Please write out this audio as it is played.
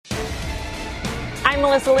I'm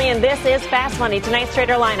Melissa Lee, and this is Fast Money. Tonight's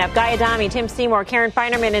trader lineup: Guy Adami, Tim Seymour, Karen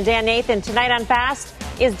Feinerman, and Dan Nathan. Tonight on Fast,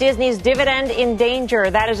 is Disney's dividend in danger?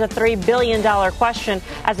 That is a $3 billion question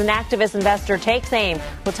as an activist investor takes aim.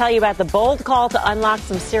 We'll tell you about the bold call to unlock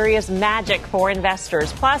some serious magic for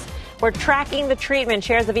investors. Plus, we're tracking the treatment.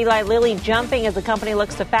 Shares of Eli Lilly jumping as the company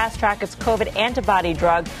looks to fast-track its COVID antibody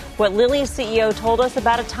drug. What Lilly's CEO told us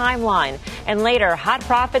about a timeline. And later, hot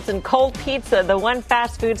profits and cold pizza, the one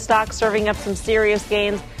fast food stock serving up some serious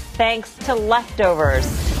gains thanks to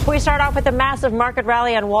leftovers. We start off with a massive market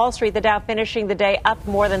rally on Wall Street. The Dow finishing the day up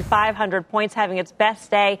more than 500 points, having its best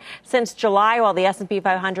day since July, while the S&P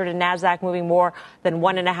 500 and Nasdaq moving more than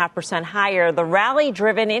 1.5% higher. The rally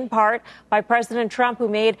driven in part by President Trump, who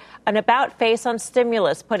made an about-face on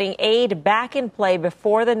stimulus, putting aid back in play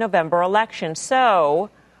before the November election. So,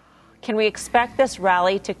 can we expect this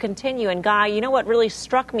rally to continue? And Guy, you know what really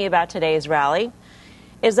struck me about today's rally?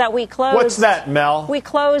 Is that we closed... What's that, Mel? We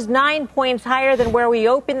closed 9 points higher than where we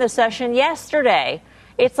opened the session yesterday.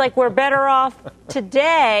 It's like we're better off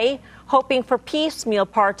today hoping for piecemeal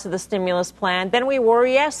parts of the stimulus plan than we were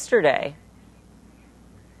yesterday.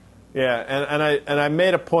 Yeah, and I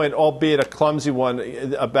made a point, albeit a clumsy one,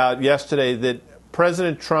 about yesterday that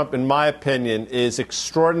President Trump, in my opinion, is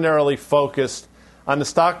extraordinarily focused on the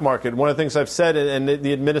stock market. One of the things I've said, and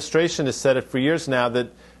the administration has said it for years now,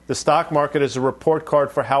 that the stock market is a report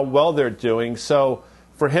card for how well they're doing. So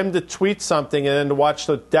for him to tweet something and then to watch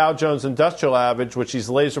the Dow Jones Industrial Average, which he's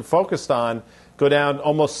laser focused on, go down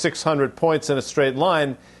almost 600 points in a straight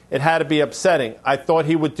line, it had to be upsetting. I thought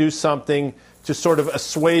he would do something to sort of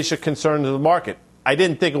assuage the concerns of the market. I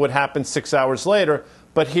didn't think it would happen 6 hours later,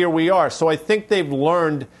 but here we are. So I think they've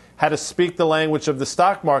learned how to speak the language of the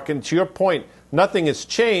stock market. And to your point, nothing has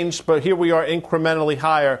changed, but here we are incrementally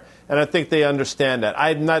higher. And I think they understand that.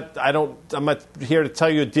 I'm not here to tell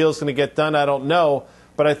you a deal's going to get done. I don't know.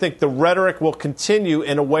 But I think the rhetoric will continue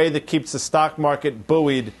in a way that keeps the stock market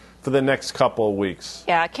buoyed for the next couple of weeks.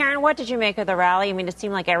 Yeah. Karen, what did you make of the rally? I mean, it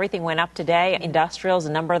seemed like everything went up today. Industrials,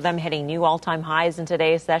 a number of them hitting new all-time highs in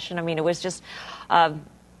today's session. I mean, it was just, I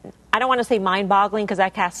don't want to say mind-boggling because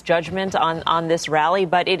that casts judgment on this rally,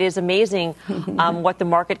 but it is amazing what the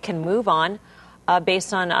market can move on.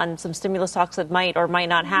 Based on some stimulus talks that might or might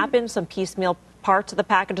not happen, some piecemeal parts of the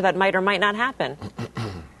package that might or might not happen.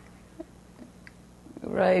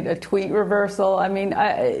 Right, a tweet reversal. I mean,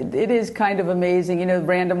 it is kind of amazing. You know,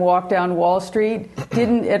 random walk down Wall Street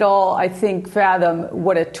didn't at all, I think, fathom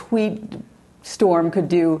what a tweet storm could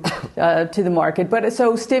do to the market. But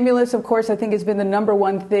so stimulus, of course, I think has been the number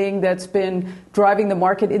one thing that's been driving the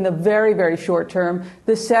market in the very, very short term.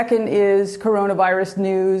 The second is coronavirus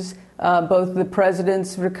news. Both the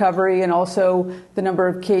president's recovery and also the number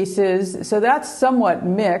of cases. So that's somewhat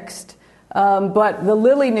mixed. But the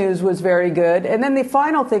Lilly news was very good. And then the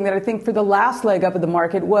final thing that I think for the last leg up of the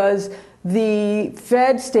market was the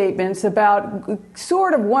Fed statements about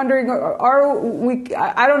sort of wondering,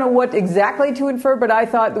 I don't know what exactly to infer, but I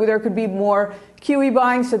thought there could be more QE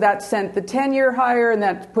buying. So that sent the 10-year higher and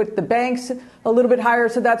that put the banks a little bit higher.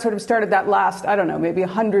 So that sort of started that last, I don't know, maybe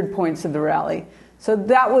 100 points of the rally. So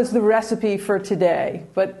that was the recipe for today.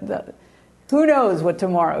 But who knows what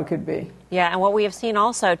tomorrow could be. Yeah, and what we have seen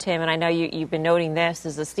also, Tim, and I know you've been noting this,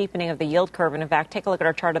 is the steepening of the yield curve. And in fact, take a look at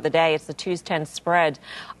our chart of the day. It's the 2-10 spread.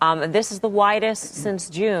 This is the widest since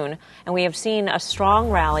June. And we have seen a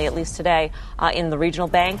strong rally, at least today, in the regional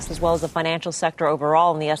banks as well as the financial sector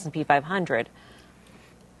overall in the S&P 500.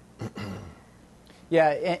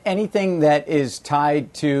 Yeah, anything that is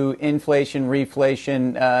tied to inflation,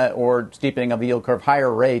 reflation, or steepening of the yield curve, higher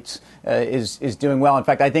rates, is doing well. In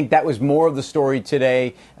fact, I think that was more of the story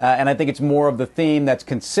today, and I think it's more of the theme that's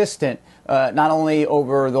consistent, not only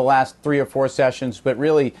over the last 3 or 4 sessions, but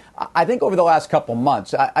really, I think over the last couple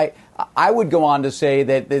months. I would go on to say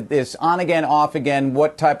that this on again, off again,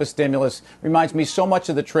 what type of stimulus reminds me so much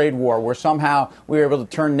of the trade war, where somehow we were able to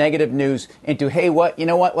turn negative news into, hey, you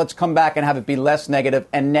know what, let's come back and have it be less negative,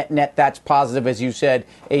 and net that's positive, as you said,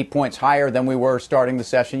 8 points higher than we were starting the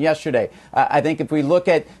session yesterday. I think if we look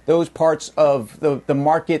at those parts of the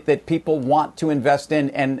market that people want to invest in,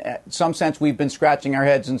 and in some sense we've been scratching our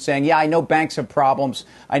heads and saying, yeah, I know banks have problems,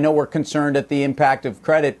 I know we're concerned at the impact of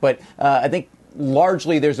credit, but I think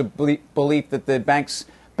largely there's a belief that the banks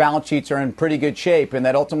balance sheets are in pretty good shape, and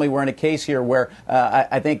that ultimately we're in a case here where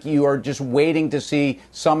I think you are just waiting to see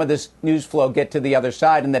some of this news flow get to the other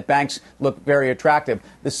side, and that banks look very attractive.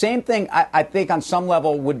 The same thing I think on some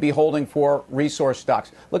level would be holding for resource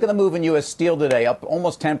stocks. Look at the move in U.S. Steel today, up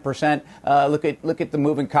almost 10%. Look at the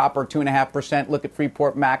move in copper, 2.5%. Look at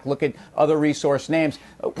Freeport Mac. Look at other resource names.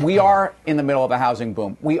 We are in the middle of a housing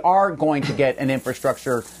boom. We are going to get an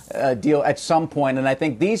infrastructure deal at some point, and I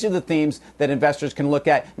think these are the themes that investors can look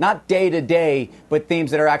at, not day to day, but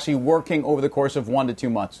themes that are actually working over the course of 1 to 2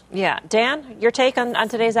 months. Yeah. Dan, your take on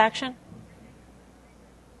today's action?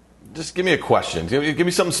 Just give me a question. Give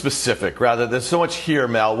me something specific. Rather, there's so much here,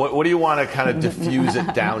 Mel. What do you want to kind of diffuse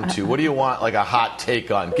it down to? What do you want, like a hot take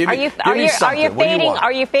on? Give me something.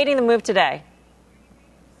 Are you fading the move today?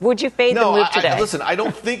 Would you fade the move today? Listen, I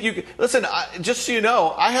don't think you can. Listen, just so you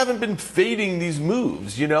know, I haven't been fading these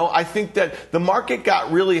moves. I think that the market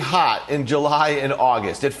got really hot in July and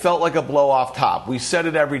August. It felt like a blow off top. We said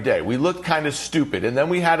it every day. We looked kind of stupid. And then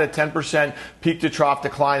we had a 10% peak to trough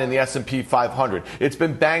decline in the S&P 500. It's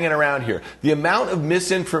been banging around here. The amount of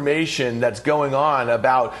misinformation that's going on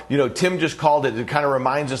about, Tim just called it kind of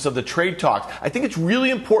reminds us of the trade talks. I think it's really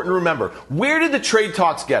important to remember, where did the trade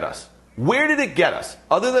talks get us? Where did it get us?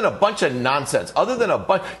 Other than a bunch of nonsense,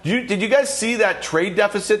 did you guys see that trade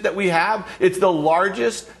deficit that we have? It's the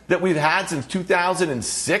largest that we've had since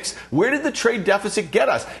 2006. Where did the trade deficit get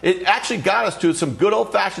us? It actually got us to some good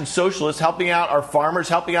old-fashioned socialists helping out our farmers,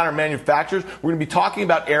 helping out our manufacturers. We're going to be talking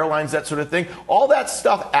about airlines, that sort of thing. All that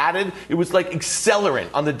stuff added, it was like accelerant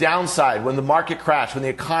on the downside when the market crashed, when the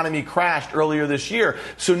economy crashed earlier this year.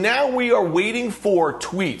 So now we are waiting for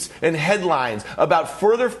tweets and headlines about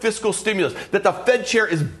further fiscal stimulus that the Fed chair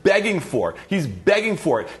is begging for. He's begging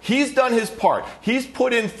for it. He's done his part. He's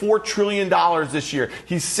put in $4 trillion this year.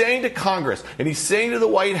 He's saying to Congress, and he's saying to the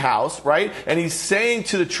White House, right? And he's saying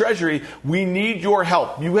to the Treasury, we need your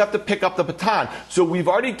help. You have to pick up the baton. So we've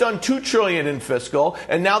already done $2 trillion in fiscal,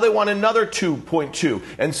 and now they want another 2.2.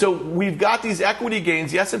 And so we've got these equity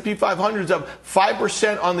gains. The S&P 500 is up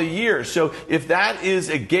 5% on the year. So if that is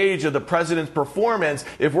a gauge of the president's performance,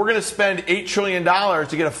 if we're going to spend $8 trillion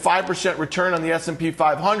to get a 5% return on the S&P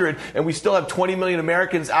 500, and we still have 20 million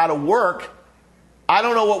Americans out of work, I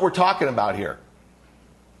don't know what we're talking about here.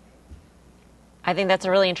 I think that's a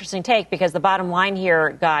really interesting take, because the bottom line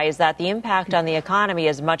here, Guy, is that the impact on the economy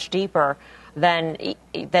is much deeper than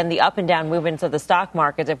the up and down movements of the stock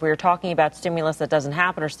markets. If we were talking about stimulus that doesn't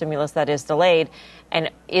happen or stimulus that is delayed, and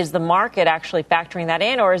is the market actually factoring that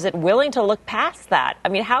in, or is it willing to look past that? I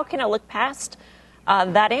mean, how can it look past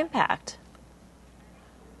that impact?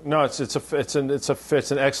 No, it's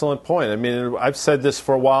an excellent point. I mean, I've said this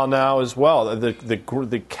for a while now as well.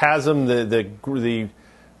 The chasm, the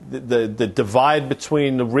divide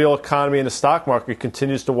between the real economy and the stock market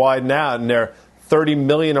continues to widen out, and there are 30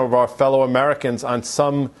 million of our fellow Americans on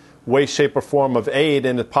some way, shape, or form of aid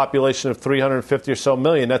in a population of 350 or so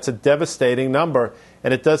million. That's a devastating number,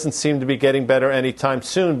 and it doesn't seem to be getting better anytime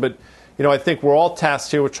soon. But, I think we're all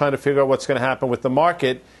tasked here with trying to figure out what's going to happen with the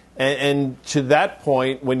market. And to that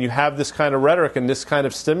point, when you have this kind of rhetoric and this kind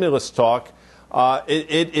of stimulus talk,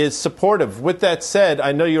 it is supportive. With that said,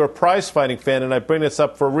 I know you're a prize-fighting fan, and I bring this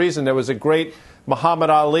up for a reason. There was a great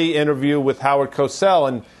Muhammad Ali interview with Howard Cosell,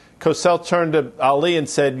 and Cosell turned to Ali and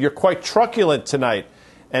said, "You're quite truculent tonight."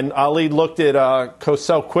 And Ali looked at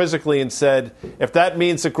Cosell quizzically and said, "If that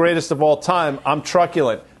means the greatest of all time, I'm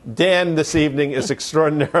truculent." Dan this evening is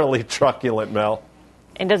extraordinarily truculent, Mel.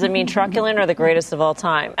 And does it mean truculent or the greatest of all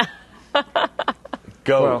time?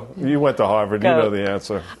 Go. Well, you went to Harvard. Go. You know the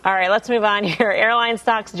answer. All right, let's move on here. Airline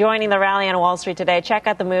stocks joining the rally on Wall Street today. Check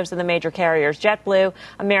out the moves of the major carriers. JetBlue,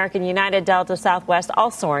 American, United, Delta, Southwest, all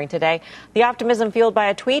soaring today. The optimism fueled by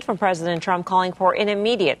a tweet from President Trump calling for an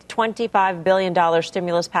immediate $25 billion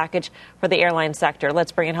stimulus package for the airline sector.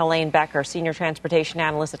 Let's bring in Helene Becker, Senior Transportation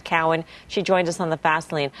Analyst at Cowen. She joins us on the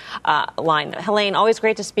Fast Lane line. Helene, always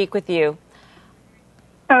great to speak with you.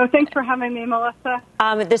 Oh, thanks for having me, Melissa.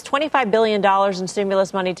 This $25 billion in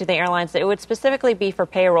stimulus money to the airlines, it would specifically be for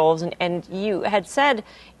payrolls. And you had said,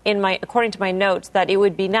 according to my notes, that it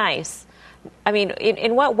would be nice. I mean,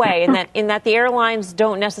 in what way? In that the airlines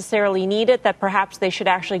don't necessarily need it, that perhaps they should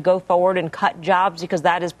actually go forward and cut jobs because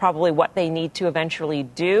that is probably what they need to eventually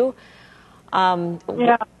do?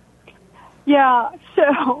 Yeah.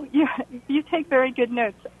 So you take very good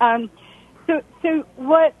notes. So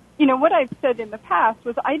what I've said in the past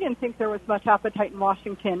was I didn't think there was much appetite in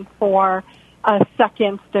Washington for a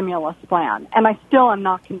second stimulus plan. And I still am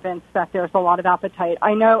not convinced that there's a lot of appetite.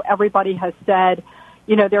 I know everybody has said,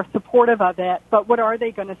 they're supportive of it, but what are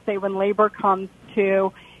they going to say when labor comes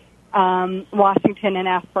to Washington and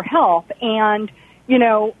asked for help. And, you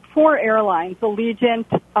know, 4 airlines, Allegiant,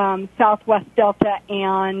 Southwest, Delta,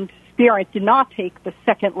 and Spirit, did not take the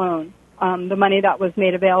second loan, the money that was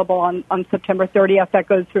made available on September 30th that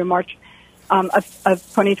goes through March of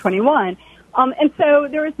 2021. And so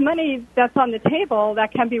there is money that's on the table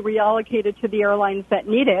that can be reallocated to the airlines that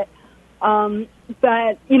need it.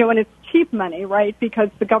 But, you know, and it's cheap money, right? Because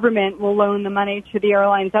the government will loan the money to the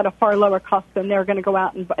airlines at a far lower cost than they're going to go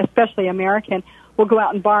out and, especially American, will go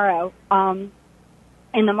out and borrow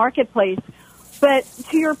in the marketplace. But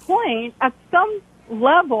to your point, at some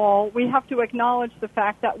level, we have to acknowledge the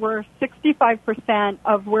fact that we're 65%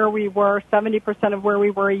 of where we were, 70% of where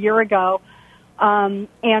we were a year ago.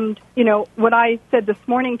 And, you know, what I said this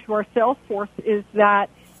morning to our sales force is that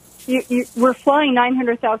we're flying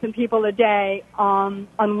 900,000 people a day on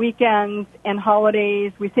weekends and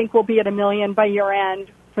holidays. We think we'll be at 1 million by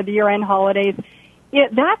year-end for the year-end holidays.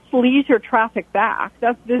 That's leisure traffic back.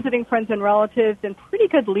 That's visiting friends and relatives and pretty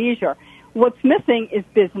good leisure. What's missing is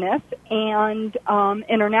business and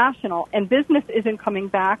international. And business isn't coming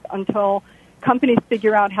back until companies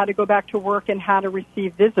figure out how to go back to work and how to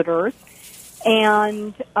receive visitors.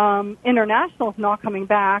 And international is not coming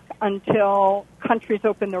back until countries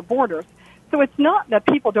open their borders. So it's not that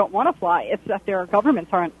people don't want to fly, it's that their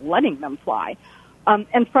governments aren't letting them fly.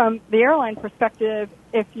 And from the airline perspective,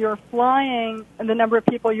 if you're flying the number of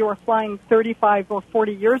people you were flying 35 or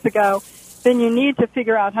 40 years ago, then you need to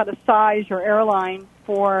figure out how to size your airline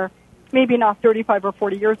for maybe not 35 or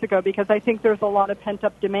 40 years ago, because I think there's a lot of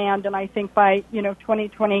pent-up demand, and I think by,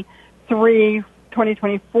 2023,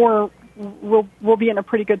 2024, we'll be in a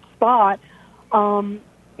pretty good spot. And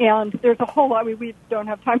there's a whole lot, we don't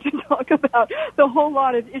have time to talk about the whole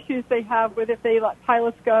lot of issues they have with if they let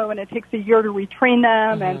pilots go and it takes a year to retrain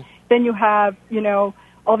them, mm-hmm. and then you have,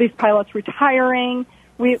 all these pilots retiring.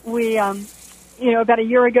 We about a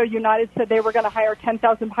year ago, United said they were going to hire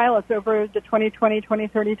 10,000 pilots over the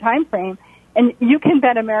 2020-2030 timeframe. And you can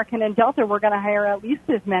bet American and Delta were going to hire at least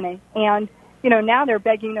as many. And, now they're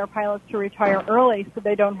begging their pilots to retire early so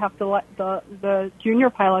they don't have to let the junior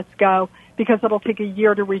pilots go because it'll take a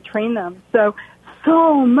year to retrain them. So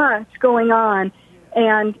much going on.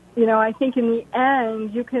 And, I think in the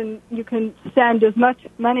end, you can send as much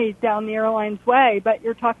money down the airline's way, but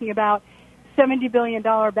you're talking about $70 billion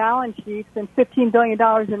balance sheets and $15 billion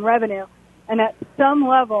in revenue. And at some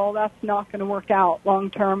level, that's not going to work out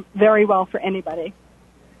long-term very well for anybody.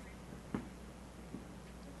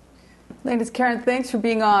 Ladies, Karen, thanks for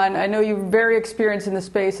being on. I know you're very experienced in the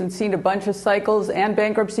space and seen a bunch of cycles and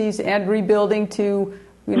bankruptcies and rebuilding to,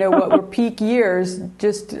 what were peak years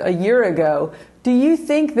just a year ago. Do you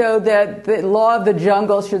think, though, that the law of the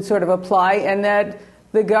jungle should sort of apply and that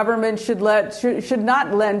the government should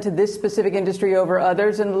not lend to this specific industry over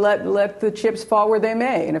others and let the chips fall where they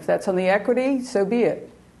may? And if that's on the equity, so be it.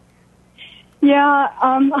 Yeah.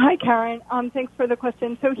 Hi, Karen. Thanks for the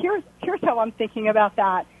question. So here's how I'm thinking about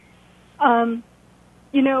that.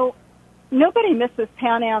 Nobody misses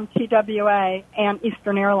Pan Am, TWA, and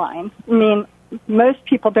Eastern Airlines. I mean, most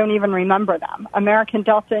people don't even remember them. American,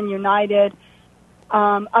 Delta, and United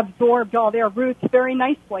absorbed all their routes very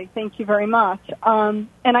nicely. Thank you very much. And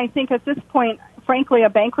I think at this point, frankly, a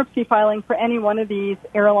bankruptcy filing for any one of these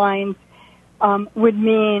airlines would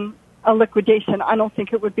mean a liquidation. I don't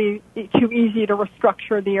think it would be too easy to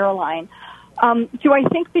restructure the airline. Do I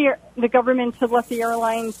think the government should let the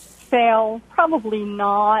airlines fail? Probably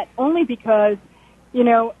not, only because,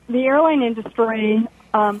 the airline industry,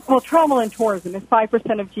 travel and tourism is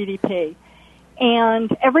 5% of GDP. And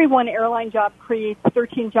every one airline job creates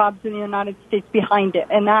 13 jobs in the United States behind it.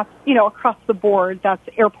 And that's, across the board. That's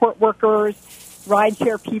airport workers,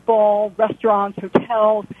 rideshare people, restaurants,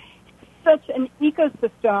 hotels. It's such an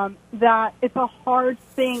ecosystem that it's a hard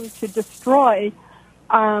thing to destroy.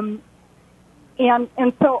 And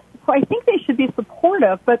so I think they should be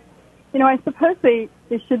supportive, but, I suppose they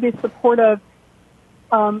should be supportive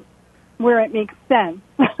where it makes sense.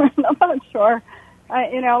 I'm not sure.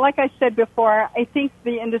 Like I said before, I think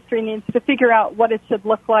the industry needs to figure out what it should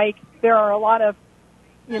look like. There are a lot of,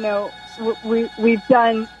 we've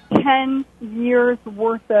done 10 years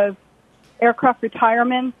worth of aircraft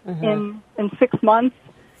retirement mm-hmm. in 6 months.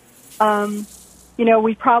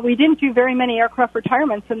 We didn't do very many aircraft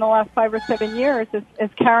retirements in the last 5 or 7 years. As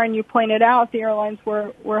Karen, you pointed out, the airlines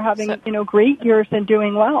were having, great years and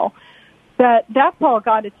doing well. But that's all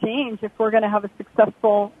got to change if we're going to have a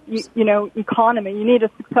successful, economy. You need a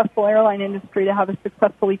successful airline industry to have a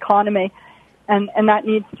successful economy, and that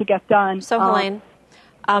needs to get done. So, Helene.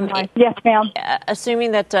 Yes, ma'am.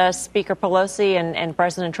 Assuming that Speaker Pelosi and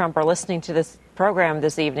President Trump are listening to this program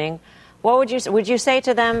this evening. What would you say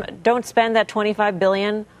to them? Don't spend that $25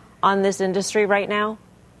 billion on this industry right now?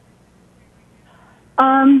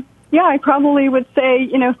 Yeah, I probably would say,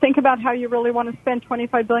 think about how you really want to spend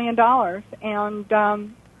 $25 billion,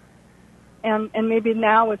 and maybe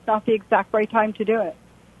now it's not the exact right time to do it.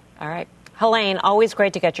 All right. Helene, always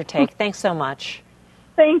great to get your take. Thanks so much.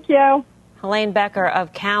 Thank you. Helene Becker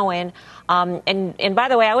of Cowen. And by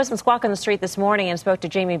the way, I was in Squawk on the Street this morning and spoke to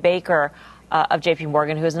Jamie Baker of J.P.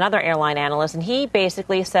 Morgan, who is another airline analyst, and he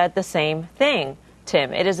basically said the same thing,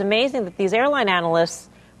 Tim. It is amazing that these airline analysts,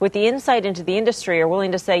 with the insight into the industry, are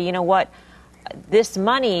willing to say, you know what, this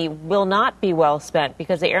money will not be well spent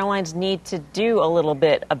because the airlines need to do a little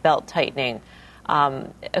bit of belt tightening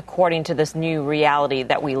according to this new reality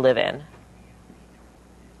that we live in.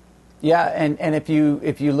 Yeah, and if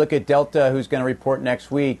you look at Delta, who's going to report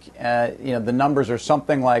next week, the numbers are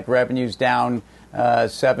something like revenues down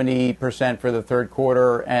 70% for the third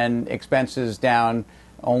quarter and expenses down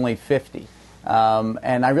only 50%.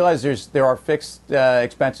 And I realize there are fixed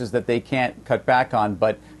expenses that they can't cut back on,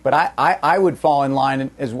 but I would fall in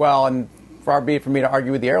line as well, and far be it for me to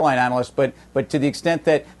argue with the airline analysts, but to the extent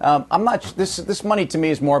that I'm not, this money to me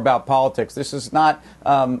is more about politics. This is not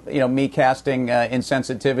me casting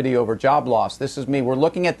insensitivity over job loss. This is me. We're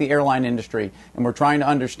looking at the airline industry and we're trying to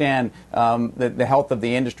understand the health of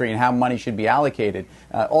the industry and how money should be allocated.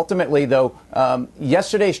 Ultimately, though,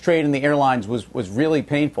 yesterday's trade in the airlines was really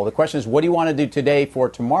painful. The question is, what do you want to do today for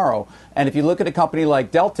tomorrow? And if you look at a company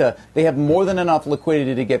like Delta, they have more than enough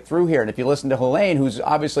liquidity to get through here. And if you listen to Helene, who's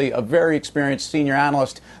obviously a very experienced senior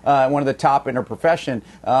analyst, one of the top in her profession,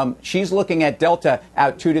 she's looking at Delta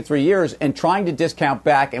out 2 to 3 years and trying to discount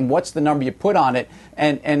back. And what's the number you put on it?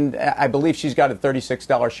 And I believe she's got a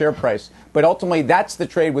 $36 share price. But ultimately, that's the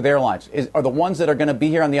trade with airlines, are the ones that are going to be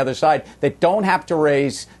here on the other side that don't have to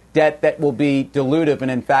raise debt that will be dilutive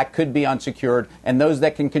and, in fact, could be unsecured, and those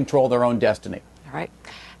that can control their own destiny. All right.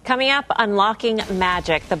 Coming up, unlocking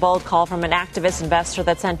magic, the bold call from an activist investor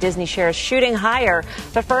that sent Disney shares shooting higher.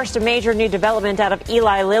 But first, a major new development out of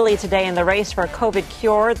Eli Lilly today in the race for a COVID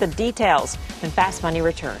cure. The details when Fast Money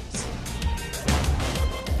returns.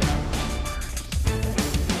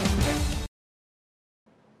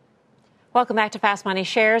 Welcome back to Fast Money.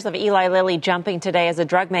 Shares of Eli Lilly jumping today as a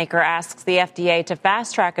drug maker asks the FDA to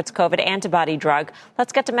fast track its COVID antibody drug.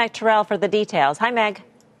 Let's get to Meg Terrell for the details. Hi, Meg.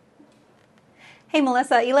 Hey,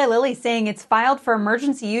 Melissa, Eli Lilly saying it's filed for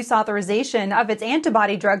emergency use authorization of its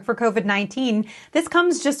antibody drug for COVID-19. This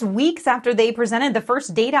comes just weeks after they presented the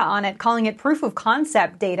first data on it, calling it proof of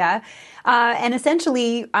concept data. And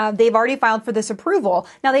essentially, they've already filed for this approval.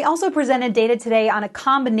 Now, they also presented data today on a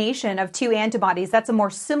combination of two antibodies. That's a more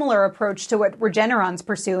similar approach to what Regeneron's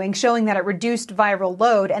pursuing, showing that it reduced viral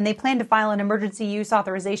load. And they plan to file an emergency use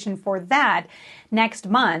authorization for that next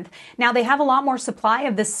month. Now, they have a lot more supply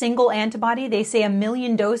of the single antibody. They say 1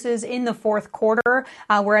 million doses in the fourth quarter,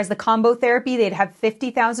 whereas the combo therapy, they'd have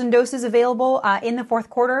 50,000 doses available in the fourth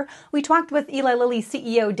quarter. We talked with Eli Lilly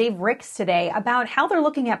CEO Dave Ricks today about how they're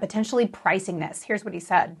looking at potentially pricing this. Here's what he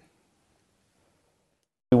said.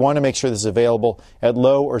 We want to make sure this is available at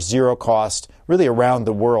low or zero cost, really around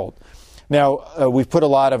the world. Now, we've put a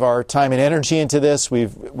lot of our time and energy into this.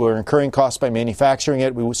 We're incurring costs by manufacturing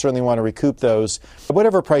it. We certainly want to recoup those.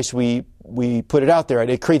 Whatever price we put it out there,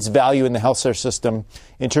 it creates value in the healthcare system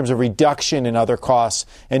in terms of reduction in other costs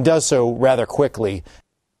and does so rather quickly.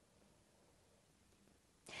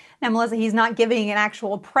 Now, Melissa, he's not giving an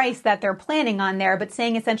actual price that they're planning on there, but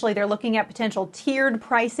saying essentially they're looking at potential tiered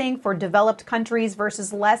pricing for developed countries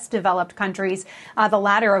versus less developed countries, the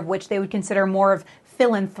latter of which they would consider more of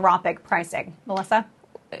philanthropic pricing. Melissa?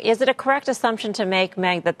 Is it a correct assumption to make,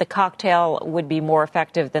 Meg, that the cocktail would be more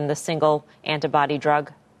effective than the single antibody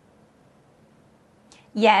drug?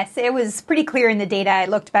 Yes, it was pretty clear in the data. It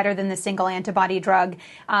looked better than the single antibody drug.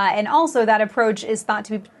 And also that approach is thought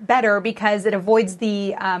to be better because it avoids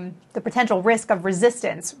the potential risk of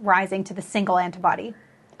resistance rising to the single antibody.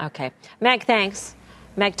 Okay. Meg, thanks.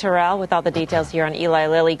 Meg Terrell with all the details here on Eli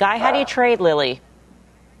Lilly. Guy, how do you trade Lilly?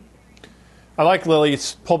 I like Lilly.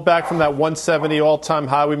 It's pulled back from that 170 all-time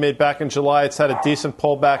high we made back in July. It's had a decent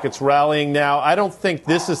pullback. It's rallying now. I don't think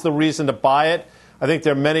this is the reason to buy it. I think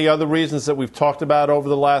there are many other reasons that we've talked about over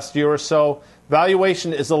the last year or so.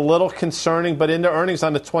 Valuation is a little concerning, but into earnings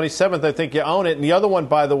on the 27th, I think you own it. And the other one,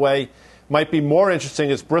 by the way, might be more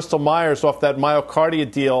interesting is Bristol Myers off that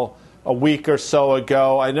MyoKardia deal a week or so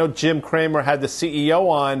ago. I know Jim Cramer had the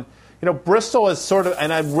CEO on. You know, Bristol is sort of,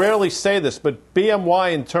 and I rarely say this, but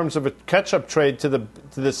BMY in terms of a catch-up trade to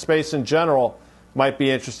the space in general, might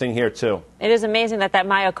be interesting here, too. It is amazing that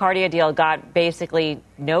MyoKardia deal got basically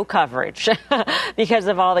no coverage because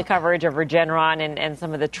of all the coverage of Regeneron and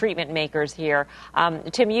some of the treatment makers here.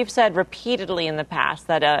 Tim, you've said repeatedly in the past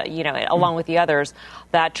that, along with the others,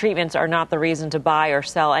 that treatments are not the reason to buy or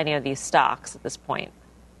sell any of these stocks at this point.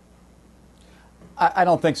 I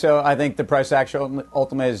don't think so. I think the price action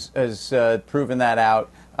ultimately has proven that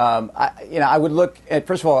out. I would look at,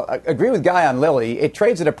 first of all, I agree with Guy on Lilly. It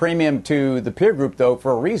trades at a premium to the peer group, though,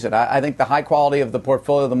 for a reason. I think the high quality of the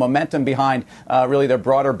portfolio, the momentum behind really their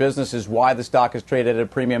broader business is why the stock is traded at a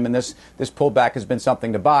premium, and this pullback has been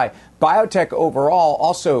something to buy. Biotech overall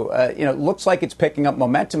also, looks like it's picking up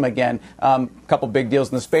momentum again. A couple big deals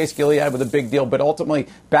in the space, Gilead with a big deal, but ultimately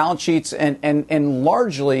balance sheets and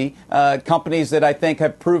largely companies that I think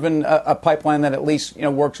have proven a pipeline that at least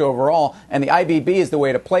works overall. And the IBB is the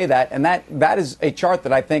way to play that, and that is a chart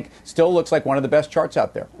that I think still looks like one of the best charts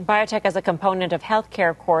out there. Biotech as a component of healthcare,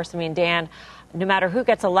 of course. I mean, Dan, no matter who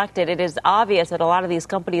gets elected, it is obvious that a lot of these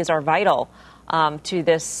companies are vital to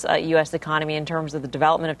this U.S. economy in terms of the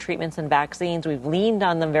development of treatments and vaccines. We've leaned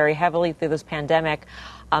on them very heavily through this pandemic,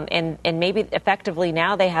 and maybe effectively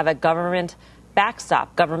now they have a government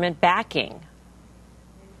backstop, government backing.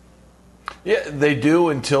 Yeah, they do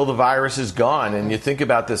until the virus is gone. And you think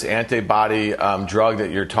about this antibody drug that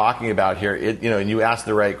you're talking about here, and you asked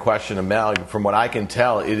the right question, Amel. From what I can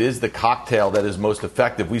tell, it is the cocktail that is most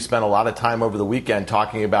effective. We spent a lot of time over the weekend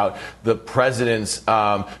talking about the president's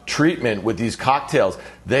treatment with these cocktails.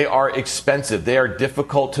 They are expensive. They are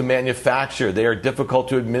difficult to manufacture. They are difficult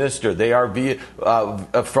to administer. They are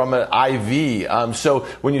from an IV. So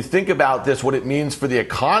when you think about this, what it means for the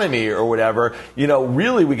economy or whatever,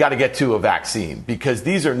 really we got to get to a vaccine, because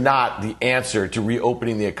these are not the answer to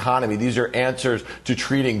reopening the economy. These are answers to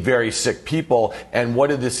treating very sick people. And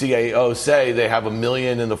what did the CAO say? They have 1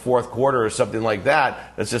 million in the fourth quarter or something like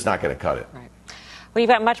that. That's just not going to cut it. Right. We've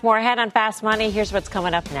got much more ahead on Fast Money. Here's what's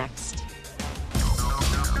coming up next.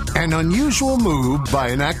 An unusual move by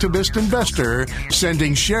an activist investor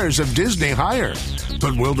sending shares of Disney higher.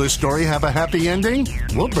 But will this story have a happy ending?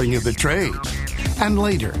 We'll bring you the trade. And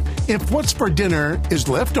later, if what's for dinner is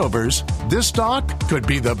leftovers, this stock could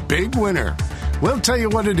be the big winner. We'll tell you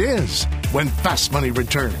what it is when Fast Money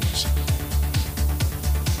returns.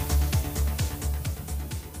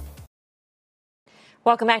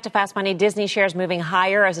 Welcome back to Fast Money. Disney shares moving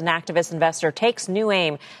higher as an activist investor takes new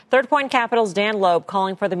aim. Third Point Capital's Dan Loeb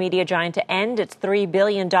calling for the media giant to end its $3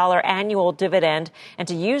 billion annual dividend and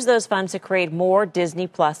to use those funds to create more Disney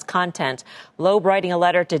Plus content. Loeb writing a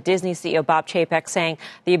letter to Disney CEO Bob Chapek saying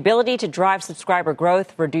the ability to drive subscriber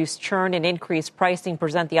growth, reduce churn, and increase pricing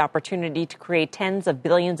present the opportunity to create tens of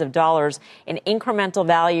billions of dollars in incremental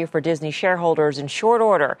value for Disney shareholders in short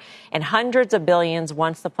order and hundreds of billions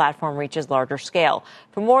once the platform reaches larger scale.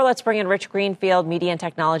 For more, let's bring in Rich Greenfield, media and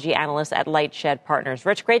technology analyst at Lightshed Partners.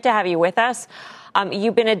 Rich, great to have you with us.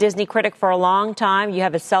 You've been a Disney critic for a long time. You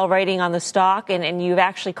have a sell rating on the stock, and you've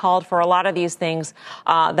actually called for a lot of these things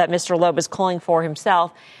that Mr. Loeb is calling for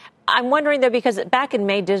himself. I'm wondering, though, because back in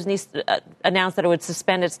May, Disney announced that it would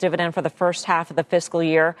suspend its dividend for the first half of the fiscal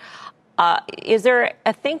year. Is there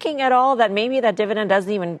a thinking at all that maybe that dividend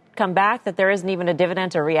doesn't even come back, that there isn't even a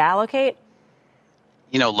dividend to reallocate?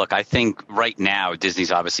 Look, I think right now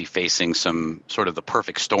Disney's obviously facing some sort of the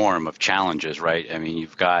perfect storm of challenges, right? I mean,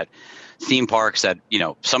 you've got theme parks that,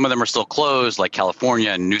 some of them are still closed, like California,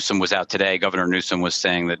 and Newsom was out today. Governor Newsom was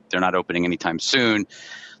saying that they're not opening anytime soon.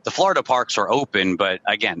 The Florida parks are open, but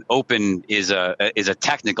again, open is a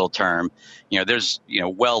technical term. There's,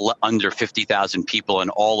 well under 50,000 people in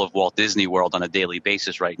all of Walt Disney World on a daily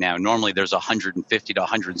basis right now. Normally there's 150 to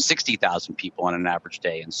 160,000 people on an average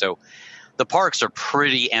day. And so the parks are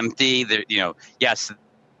pretty empty.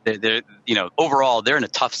 Overall, they're in a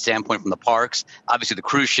tough standpoint from the parks. Obviously, the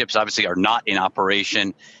cruise ships are not in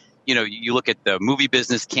operation. You look at the movie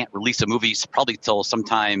business, can't release a movie probably till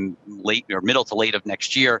sometime late or middle to late of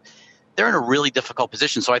next year. They're in a really difficult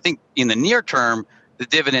position. So I think in the near term, the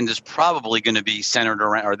dividend is probably going to be centered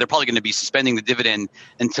around, or they're probably going to be suspending the dividend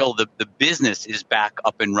until the business is back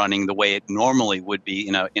up and running the way it normally would be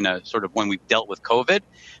in a sort of when we've dealt with COVID.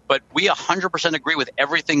 But we 100% agree with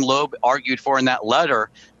everything Loeb argued for in that letter.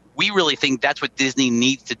 We really think that's what Disney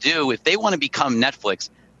needs to do. If they want to become Netflix,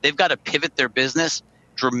 they've got to pivot their business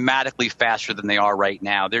dramatically faster than they are right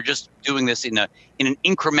now. They're just doing this in an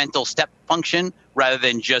incremental step function rather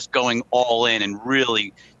than just going all in and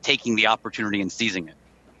really taking the opportunity and seizing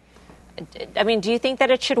it. I mean, do you think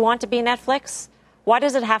that it should want to be Netflix? Why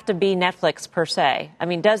does it have to be Netflix per se? I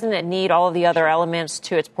mean, doesn't it need all of the other elements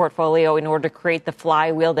to its portfolio in order to create the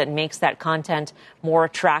flywheel that makes that content more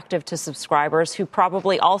attractive to subscribers who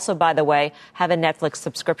probably also, by the way, have a Netflix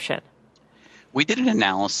subscription? We did an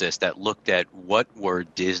analysis that looked at what were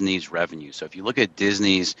Disney's revenues. So if you look at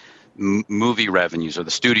Disney's movie revenues or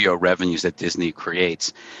the studio revenues that Disney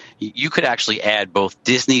creates, you could actually add both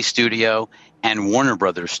Disney Studio and Warner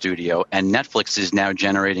Brothers Studio, and Netflix is now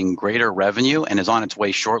generating greater revenue and is on its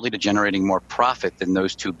way shortly to generating more profit than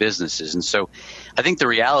those two businesses. And so I think the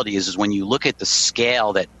reality is when you look at the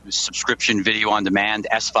scale that subscription video on demand,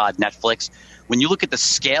 SVOD, Netflix, when you look at the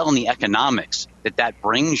scale and the economics that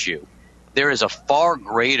brings you, there is a far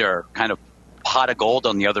greater kind of pot of gold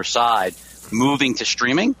on the other side moving to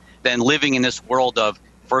streaming than living in this world of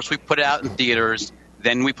first we put it out in theaters,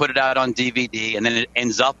 then we put it out on DVD, and then it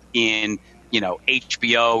ends up in,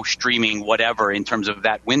 HBO, streaming, whatever, in terms of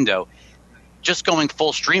that window. Just going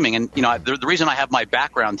full streaming. And, the reason I have my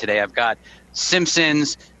background today, I've got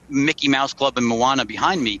Simpsons, Mickey Mouse Club, and Moana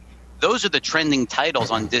behind me. Those are the trending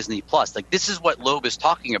titles on Disney+. Like, this is what Loeb is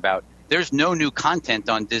talking about. There's no new content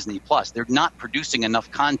on Disney+. They're not producing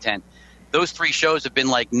enough content. Those three shows have been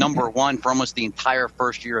like number one for almost the entire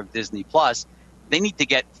first year of Disney+. They need to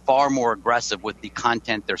get far more aggressive with the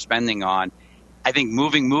content they're spending on. I think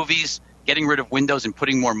moving movies, getting rid of windows and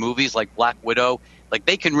putting more movies like Black Widow, like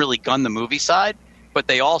they can really gun the movie side, but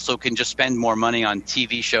they also can just spend more money on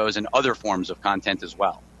TV shows and other forms of content as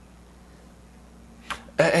well.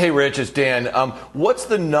 Hey, Rich, it's Dan. What's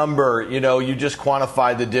the number? You just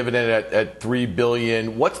quantified the dividend at $3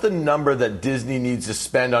 billion. What's the number that Disney needs to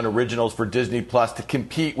spend on originals for Disney Plus to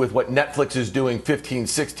compete with what Netflix is doing, 15,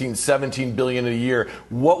 16, 17 billion a year?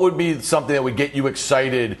 What would be something that would get you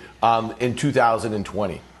excited in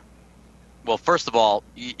 2020? Well, first of all,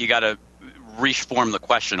 you got to reform the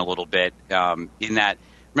question a little bit in that.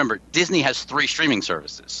 Remember, Disney has 3 streaming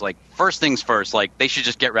services. Like, first things first, like they should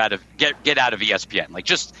just get out of ESPN. Like,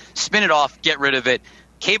 just spin it off, get rid of it.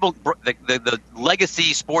 Cable, the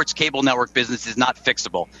legacy sports cable network business is not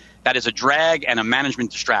fixable. That is a drag and a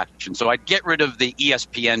management distraction. So I'd get rid of the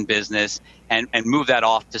ESPN business and move that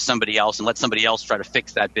off to somebody else and let somebody else try to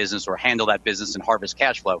fix that business or handle that business and harvest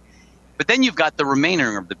cash flow. But then you've got the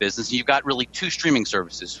remainder of the business, and you've got really 2 streaming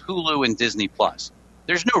services, Hulu and Disney Plus.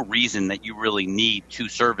 There's no reason that you really need 2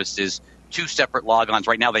 services, 2 separate logons.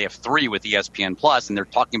 Right now they have 3 with ESPN Plus, and they're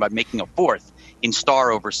talking about making a 4th in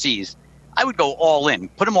Star overseas. I would go all in,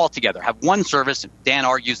 put them all together, have one service. Dan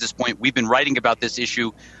argues this point. We've been writing about this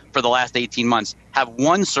issue for the last 18 months. Have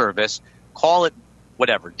one service, call it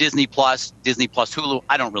whatever, Disney Plus Hulu,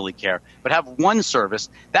 I don't really care. But have one service.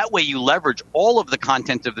 That way you leverage all of the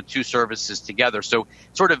content of the 2 services together. So it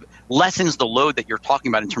sort of lessens the load that you're talking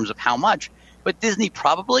about in terms of how much. But Disney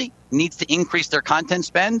probably needs to increase their content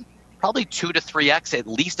spend, probably 2 to 3x at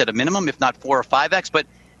least at a minimum, if not 4 or 5x. But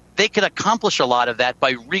they could accomplish a lot of that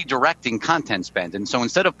by redirecting content spend. And so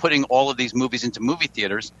instead of putting all of these movies into movie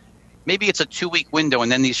theaters, maybe it's a 2-week window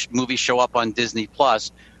and then these movies show up on Disney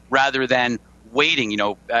Plus rather than waiting,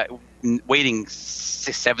 waiting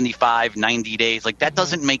 75, 90 days. Like, that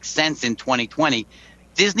doesn't make sense in 2020.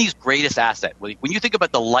 Disney's greatest asset, when you think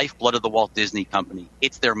about the lifeblood of the Walt Disney Company,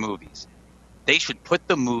 it's their movies. They should put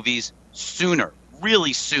the movies sooner,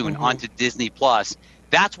 really soon, onto Disney Plus.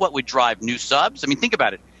 That's what would drive new subs. I mean, think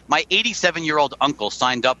about it. My 87-year-old uncle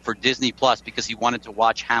signed up for Disney Plus because he wanted to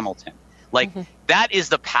watch Hamilton. Like, that is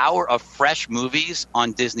the power of fresh movies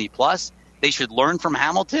on Disney Plus. They should learn from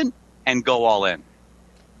Hamilton and go all in.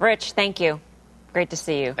 Rich, thank you. Great to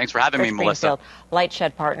see you. Thanks for having me, Melissa.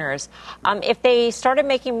 Lightshed Partners. If they started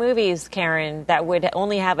making movies, Karen, that would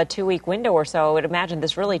only have a 2-week window or so, I would imagine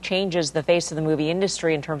this really changes the face of the movie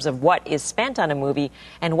industry in terms of what is spent on a movie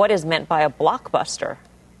and what is meant by a blockbuster.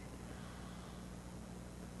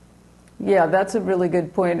 Yeah, that's a really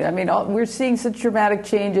good point. I mean, we're seeing such dramatic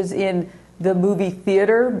changes in the movie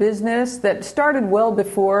theater business that started well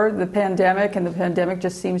before the pandemic, and the pandemic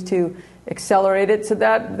just seems to accelerate it. So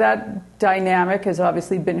that dynamic has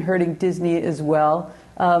obviously been hurting Disney as well.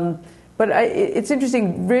 But it's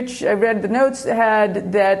interesting. Rich, I read the notes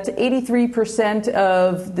had that 83%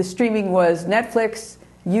 of the streaming was Netflix,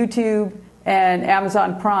 YouTube, and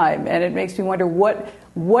Amazon Prime. And it makes me wonder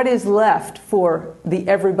what is left for the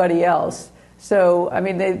everybody else. So, I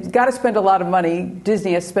mean, they've got to spend a lot of money.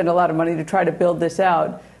 Disney has spent a lot of money to try to build this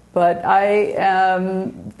out. But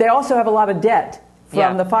they also have a lot of debt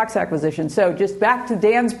from the Fox acquisition. So just back to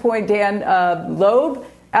Dan's point, Dan, Loeb,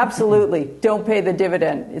 absolutely, don't pay the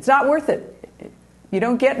dividend. It's not worth it. You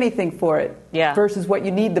don't get anything for it versus what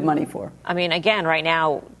you need the money for. I mean, again, right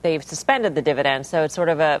now they've suspended the dividend, so it's sort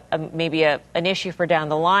of maybe an issue for down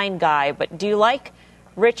the line, Guy. But do you like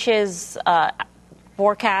Rich's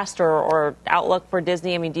forecast or outlook for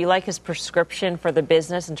Disney? I mean, do you like his prescription for the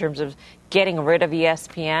business in terms of getting rid of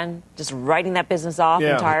ESPN, just writing that business off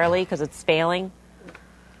entirely because it's failing?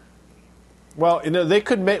 Well, they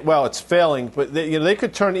could make. Well, it's failing, but they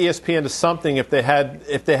could turn ESPN to something if they had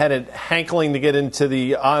a hankling to get into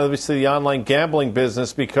the online gambling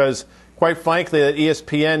business. Because, quite frankly, that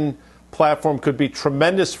ESPN platform could be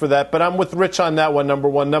tremendous for that. But I'm with Rich on that one. Number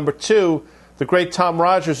one, number two, the great Tom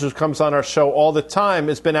Rogers, who comes on our show all the time,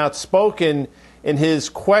 has been outspoken in his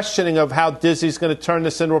questioning of how Disney's going to turn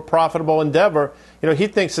this into a profitable endeavor. He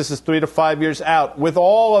thinks this is 3 to 5 years out. With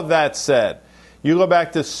all of that said, you go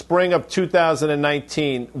back to spring of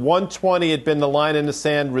 2019, 120 had been the line in the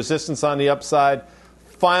sand, resistance on the upside,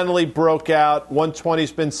 finally broke out. 120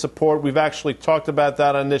 has been support. We've actually talked about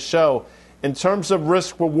that on this show. In terms of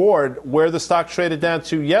risk reward, where the stock traded down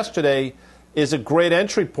to yesterday is a great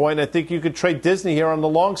entry point. I think you could trade Disney here on the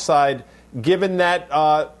long side, given that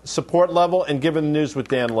support level and given the news with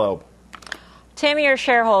Dan Loeb. Tim, you're a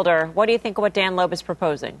shareholder. What do you think of what Dan Loeb is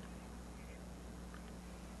proposing?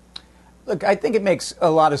 Look, I think it makes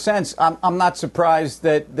a lot of sense. I'm not surprised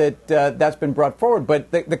that's been brought forward,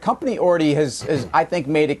 but the company already has, I think,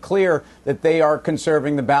 made it clear that they are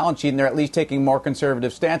conserving the balance sheet and they're at least taking a more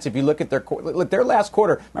conservative stance. If you look at their last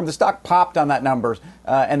quarter, remember the stock popped on that numbers,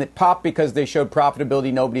 and it popped because they showed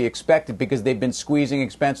profitability nobody expected because they've been squeezing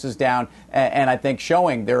expenses down and I think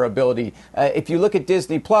showing their ability. If you look at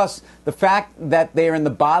Disney Plus, the fact that they are in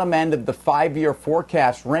the bottom end of the 5-year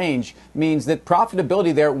forecast range means that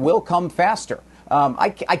profitability there will come faster. I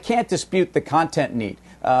can't dispute the content need.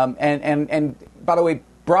 And by the way,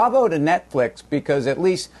 bravo to Netflix, because at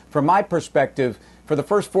least from my perspective, for the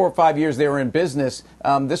first 4 or 5 years they were in business,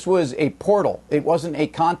 this was a portal. It wasn't a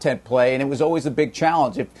content play, and it was always a big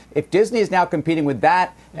challenge. If Disney is now competing with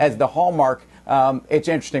that as the hallmark, it's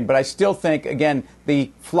interesting. But I still think, again,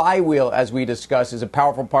 the flywheel, as we discussed, is a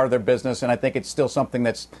powerful part of their business, and I think it's still something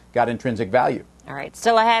that's got intrinsic value. All right.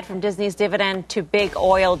 Still ahead, from Disney's dividend to big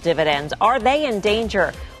oil dividends. Are they in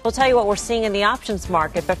danger? We'll tell you what we're seeing in the options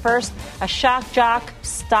market. But first, a shock jock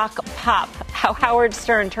stock pop. How Howard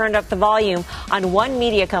Stern turned up the volume on one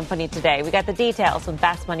media company today. We got the details when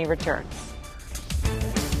Fast Money returns.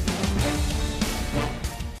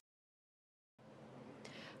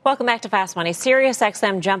 Welcome back to Fast Money.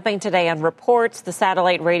 SiriusXM jumping today on reports the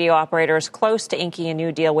satellite radio operator is close to inking a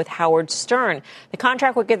new deal with Howard Stern. The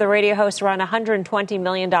contract would give the radio host around $120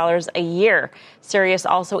 million a year. Sirius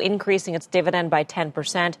also increasing its dividend by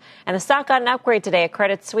 10%. And the stock got an upgrade today at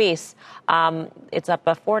Credit Suisse. It's up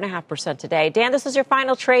 4.5% today. Dan, this was your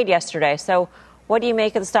final trade yesterday. So what do you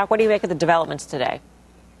make of the stock? What do you make of the developments today?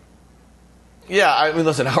 Yeah, I mean,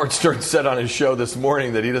 listen, Howard Stern said on his show this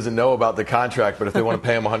morning that he doesn't know about the contract, but if they want to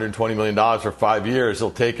pay him $120 million for 5 years, he'll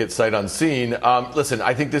take it sight unseen. Listen,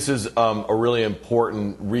 I think this is a really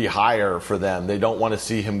important rehire for them. They don't want to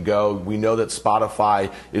see him go. We know that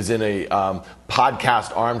Spotify is in a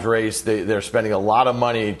podcast arms race. They're spending a lot of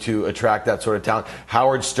money to attract that sort of talent.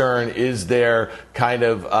 Howard Stern is their kind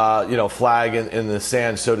of flag in the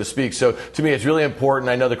sand, so to speak. So to me, it's really important.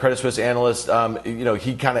 I know the Credit Suisse analyst,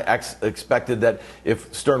 he kind of expected that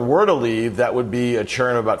if Stern were to leave, that would be a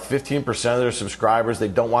churn of about 15% of their subscribers. They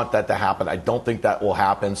don't want that to happen. I don't think that will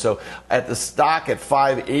happen. So at the stock at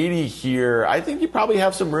 580 here, I think you probably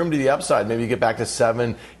have some room to the upside. Maybe you get back to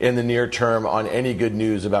 7 in the near term on any good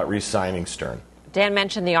news about re-signing Stern. Dan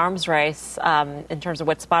mentioned the arms race in terms of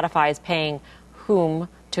what Spotify is paying whom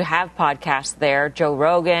to have podcasts there. Joe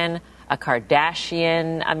Rogan, a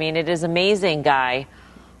Kardashian. I mean, it is amazing, Guy,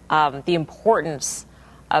 the importance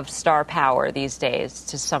of star power these days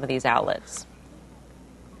to some of these outlets.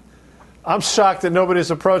 I'm shocked that nobody's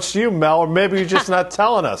approached you, Mel, or maybe you're just not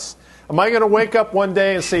telling us. Am I going to wake up one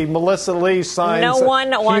day and see Melissa Lee signs no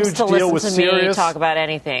one a wants huge to deal listen with to Sirius? me talk about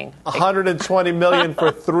anything. $120 million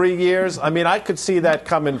for 3 years. I mean, I could see that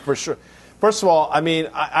coming for sure. First of all, I mean,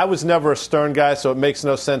 I was never a Stern guy, so it makes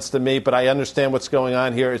no sense to me, but I understand what's going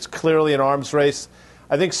on here. It's clearly an arms race.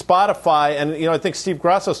 I think Spotify, and, I think Steve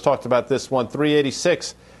Grasso's talked about this one,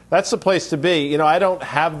 386. That's the place to be. I don't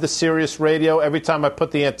have the Sirius radio. Every time I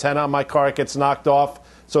put the antenna on my car, it gets knocked off.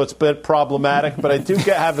 So it's a bit problematic. But I do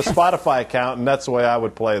have the Spotify account, and that's the way I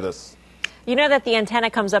would play this. You know that the antenna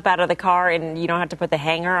comes up out of the car, and you don't have to put the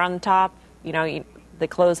hanger on the top? The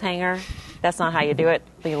clothes hanger? That's not how you do it,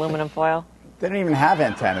 the aluminum foil? They don't even have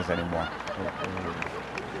antennas anymore.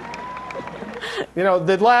 You know,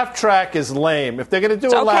 the laugh track is lame. If they're going to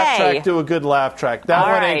do a laugh track, do a good laugh track. That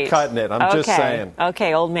one ain't cutting it. I'm just saying.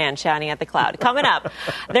 Okay, old man shouting at the cloud. Coming up,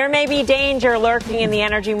 there may be danger lurking in the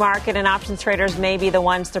energy market, and options traders may be the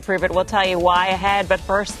ones to prove it. We'll tell you why ahead. But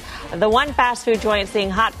first, the one fast food joint seeing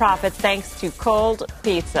hot profits thanks to cold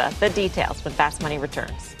pizza. The details when Fast Money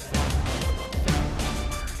returns.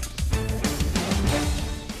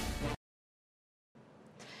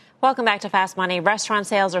 Welcome back to Fast Money. Restaurant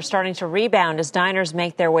sales are starting to rebound as diners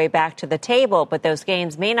make their way back to the table, but those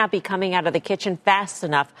gains may not be coming out of the kitchen fast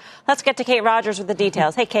enough. Let's get to Kate Rogers with the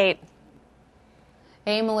details. Hey, Kate.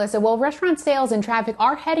 Hey, Melissa. Well, restaurant sales and traffic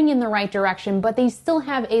are heading in the right direction, but they still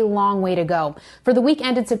have a long way to go. For the week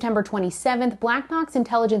ended September 27th, Black Box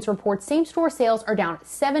Intelligence reports same-store sales are down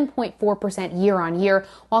 7.4% year-on-year,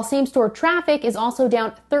 while same-store traffic is also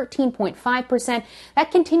down 13.5%. That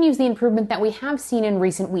continues the improvement that we have seen in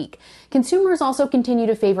recent week. Consumers also continue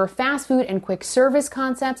to favor fast food and quick service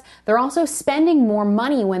concepts. They're also spending more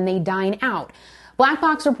money when they dine out. Black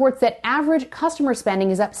Box reports that average customer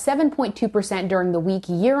spending is up 7.2% during the week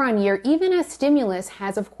year-on-year, even as stimulus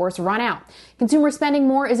has, of course, run out. Consumer spending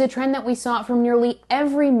more is a trend that we saw from nearly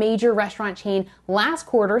every major restaurant chain last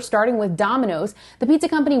quarter, starting with Domino's. The pizza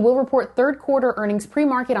company will report third quarter earnings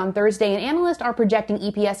pre-market on Thursday, and analysts are projecting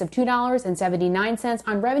EPS of $2.79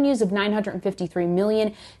 on revenues of $953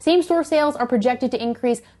 million. Same-store sales are projected to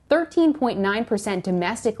increase 13.9%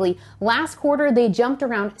 domestically. Last quarter, they jumped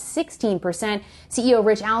around 16%. CEO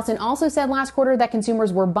Rich Allison also said last quarter that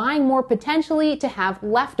consumers were buying more potentially to have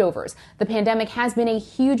leftovers. The pandemic has been a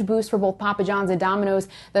huge boost for both Papa John's and Domino's.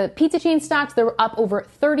 The pizza chain stocks, they're up over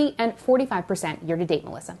 30 and 45% year to date,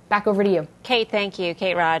 Melissa. Back over to you. Kate, thank you.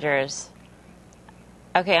 Kate Rogers.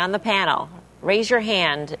 Okay, on the panel, raise your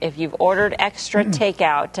hand if you've ordered extra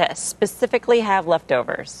takeout to specifically have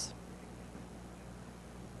leftovers.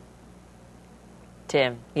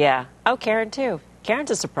 Tim, yeah. Oh, Karen, too.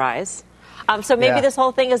 Karen's a surprise. So maybe this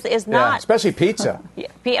whole thing is not... especially pizza.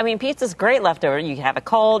 I mean, pizza's great leftover. You have it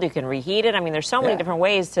cold, you can reheat it. I mean, there's so many different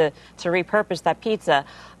ways to repurpose that pizza.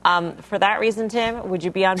 For that reason, Tim, would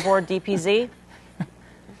you be on board DPZ?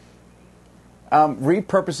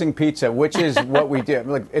 Repurposing pizza, which is what we do.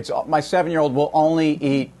 Look, my 7-year-old will only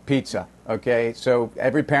eat pizza, okay? So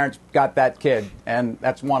every parent's got that kid, and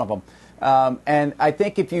that's one of them. And I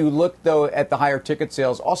think if you look, though, at the higher ticket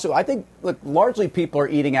sales, also, I think, look, largely people are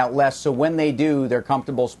eating out less, so when they do, they're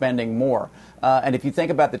comfortable spending more. And if you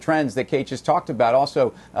think about the trends that Kate just talked about,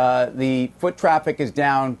 also, the foot traffic is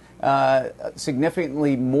down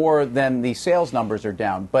significantly more than the sales numbers are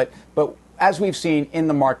down. But as we've seen in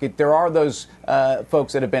the market, there are those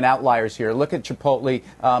folks that have been outliers here. Look at Chipotle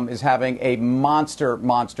is having a monster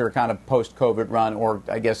kind of post-COVID run, or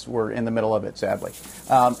I guess we're in the middle of it, sadly.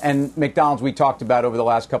 And McDonald's we talked about over the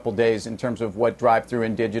last couple days in terms of what drive-through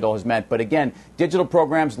and digital has meant. But again, digital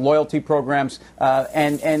programs, loyalty programs,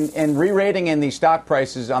 and re-rating in the stock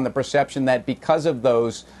prices on the perception that because of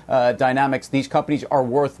those dynamics, these companies are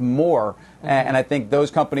worth more. And I think those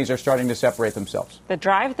companies are starting to separate themselves. The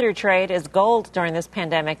drive-through trade is gold during this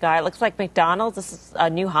pandemic, Guy. It looks like McDonald's, this is a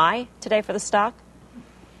new high today for the stock.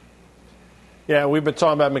 Yeah, we've been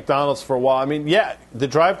talking about McDonald's for a while. I mean, yeah, the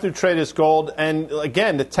drive-through trade is gold. And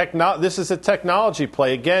again, this is a technology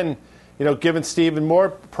play. Again, you know, giving Stephen more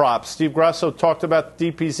props. Steve Grasso talked about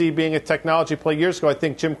DPZ being a technology play years ago. I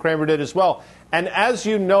think Jim Cramer did as well. And as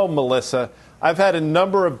you know, Melissa, I've had a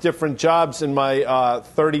number of different jobs in my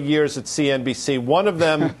 30 years at CNBC. One of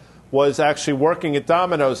them was actually working at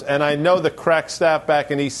Domino's, and I know the crack staff back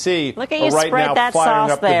in EC Look at you right spread now that firing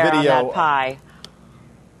sauce up the there video. on that pie.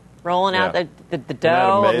 Rolling out the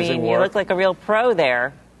dough. I mean, you look like a real pro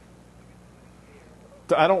there.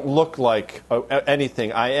 I don't look like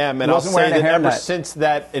anything. I am, and I'll say that ever since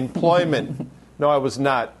that employment. No, I was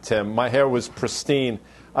not, Tim. My hair was pristine.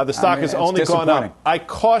 The stock has only gone up. I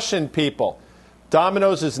caution people.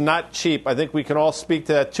 Domino's is not cheap. I think we can all speak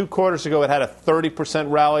to that. 2 quarters ago, it had a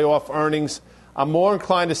 30% rally off earnings. I'm more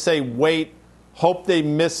inclined to say wait, hope they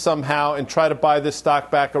miss somehow, and try to buy this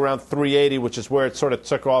stock back around 380, which is where it sort of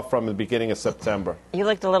took off from the beginning of September. You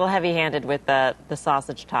looked a little heavy-handed with the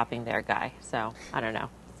sausage topping there, Guy. So, I don't know.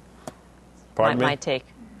 Pardon me? My take.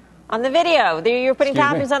 On the video, you're putting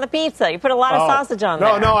toppings on the pizza. You put a lot of sausage on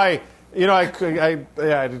there. No,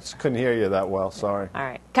 I just couldn't hear you that well. Sorry. All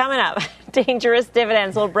right. Coming up, dangerous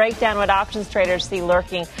dividends. We'll break down what options traders see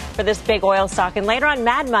lurking for this big oil stock. And later on,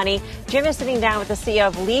 Mad Money, Jim is sitting down with the CEO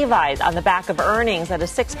of Levi's on the back of earnings at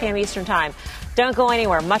 6 p.m. Eastern Time. Don't go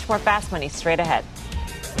anywhere. Much more Fast Money straight ahead.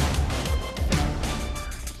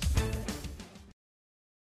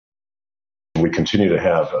 We continue to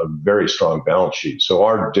have a very strong balance sheet. So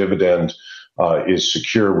our dividend is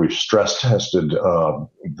secure. We've stress tested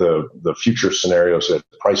the future scenarios at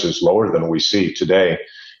prices lower than we see today,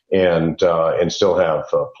 and still have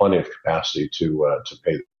plenty of capacity to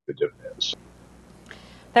pay the dividends.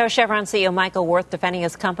 That was Chevron CEO Michael Wirth defending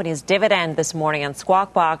his company's dividend this morning on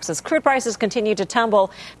Squawk Box. As crude prices continue to tumble,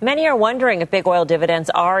 many are wondering if big oil dividends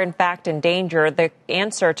are in fact in danger. The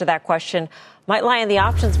answer to that question might lie in the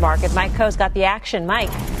options market. Mike Coe's got the action. Mike.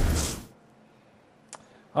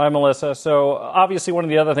 Hi, Melissa. So obviously one of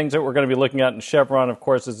the other things that we're going to be looking at in Chevron, of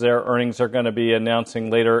course, is their earnings are going to be announcing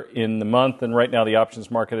later in the month. And right now the options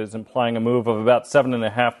market is implying a move of about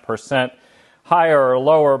 7.5% higher or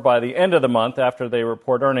lower by the end of the month after they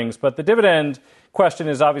report earnings. But the dividend question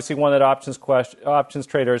is obviously one that options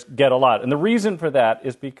traders get a lot. And the reason for that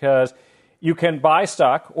is because you can buy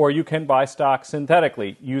stock or you can buy stock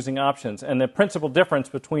synthetically using options. And the principal difference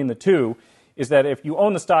between the two is that if you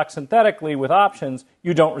own the stock synthetically with options,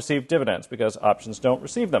 you don't receive dividends because options don't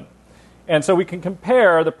receive them. And so we can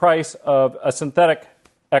compare the price of a synthetic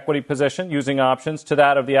equity position using options to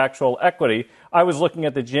that of the actual equity. I was looking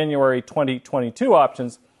at the January 2022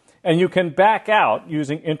 options, and you can back out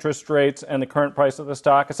using interest rates and the current price of the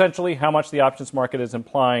stock, essentially how much the options market is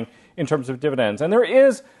implying in terms of dividends. And there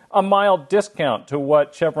is a mild discount to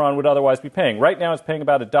what Chevron would otherwise be paying. Right now it's paying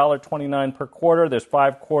about $1.29 per quarter. There's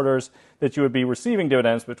 5 quarters that you would be receiving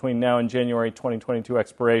dividends between now and January 2022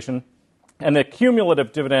 expiration. And the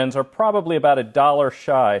cumulative dividends are probably about $1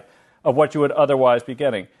 shy of what you would otherwise be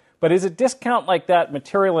getting. But is a discount like that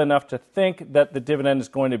material enough to think that the dividend is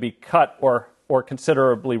going to be cut or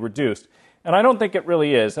considerably reduced? And I don't think it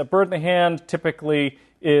really is. A bird in the hand typically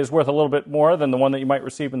is worth a little bit more than the one that you might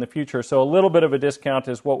receive in the future. So a little bit of a discount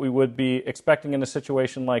is what we would be expecting in a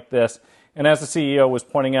situation like this. And as the CEO was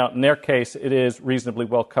pointing out, in their case, it is reasonably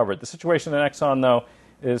well covered. The situation in Exxon, though,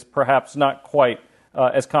 is perhaps not quite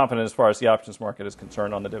as confident as far as the options market is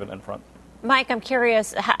concerned on the dividend front. Mike, I'm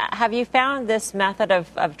curious, have you found this method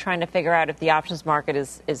of trying to figure out if the options market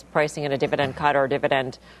is pricing in a dividend cut or a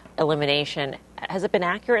dividend elimination, has it been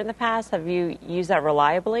accurate in the past? Have you used that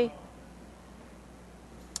reliably?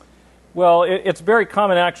 Well, it's very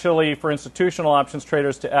common, actually, for institutional options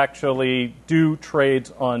traders to actually do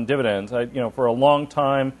trades on dividends. For a long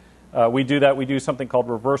time, we do that. We do something called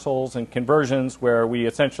reversals and conversions, where we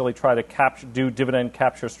essentially try to do dividend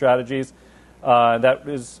capture strategies. That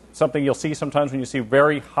is something you'll see sometimes when you see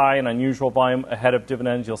very high and unusual volume ahead of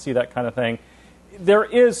dividends. You'll see that kind of thing. There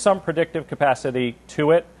is some predictive capacity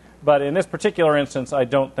to it, but in this particular instance, I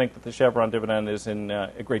don't think that the Chevron dividend is in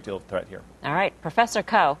a great deal of threat here. All right. Professor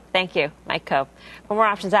Coe, thank you. Mike Coe. For more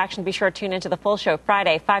options action, be sure to tune into the full show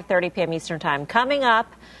Friday, 5:30 p.m. Eastern Time. Coming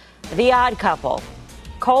up, The Odd Couple.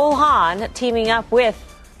 Cole Haan teaming up with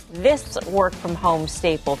this work-from-home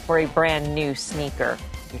staple for a brand new sneaker.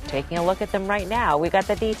 You're taking a look at them right now. We got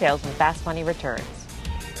the details when Fast Money returns.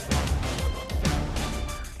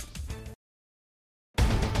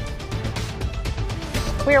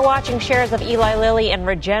 We are watching shares of Eli Lilly and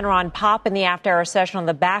Regeneron pop in the after-hour session on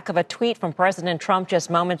the back of a tweet from President Trump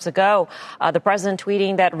just moments ago. The president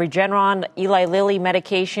tweeting that Regeneron, Eli Lilly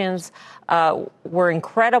medications were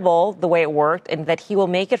incredible the way it worked and that he will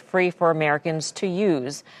make it free for Americans to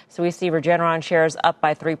use. So we see Regeneron shares up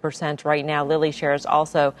by 3% right now. Lilly shares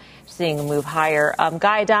also seeing a move higher.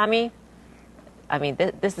 Guy Adami, I mean,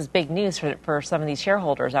 this is big news for some of these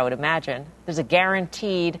shareholders, I would imagine. There's a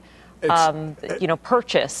guaranteed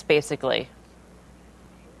purchase, basically.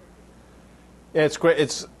 Yeah, it's great.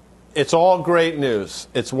 It's all great news.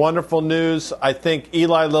 It's wonderful news. I think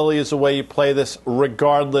Eli Lilly is the way you play this,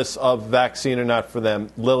 regardless of vaccine or not for them.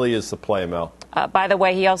 Lilly is the play, Mel. By the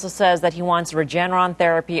way, he also says that he wants Regeneron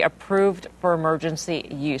therapy approved for emergency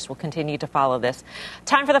use. We'll continue to follow this.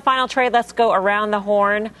 Time for the final trade. Let's go around the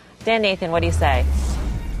horn. Dan Nathan, what do you say?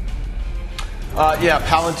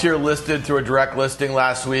 Palantir listed through a direct listing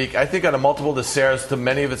last week. I think on a multiple to shares to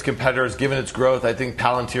many of its competitors, given its growth, I think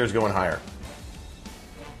Palantir is going higher.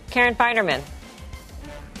 Karen Feinerman.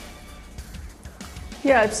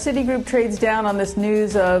 Yeah, Citigroup trades down on this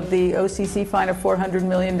news of the OCC fine of $400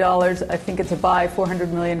 million. I think it's a buy. $400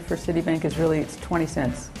 million for Citibank is really, it's 20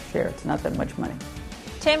 cents a share. It's not that much money.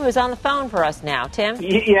 Tim, who's on the phone for us now. Tim?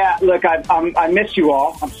 Yeah, look, I miss you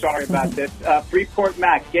all. I'm sorry about this. Freeport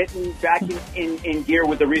Mac getting back in gear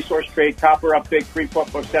with the resource trade. Copper up big, Freeport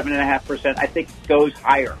for 7.5%. I think it goes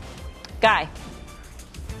higher. Guy?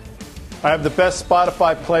 I have the best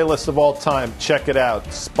Spotify playlist of all time. Check it out.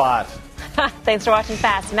 Spot. Thanks for watching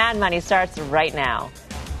Fast. Mad Money starts right now.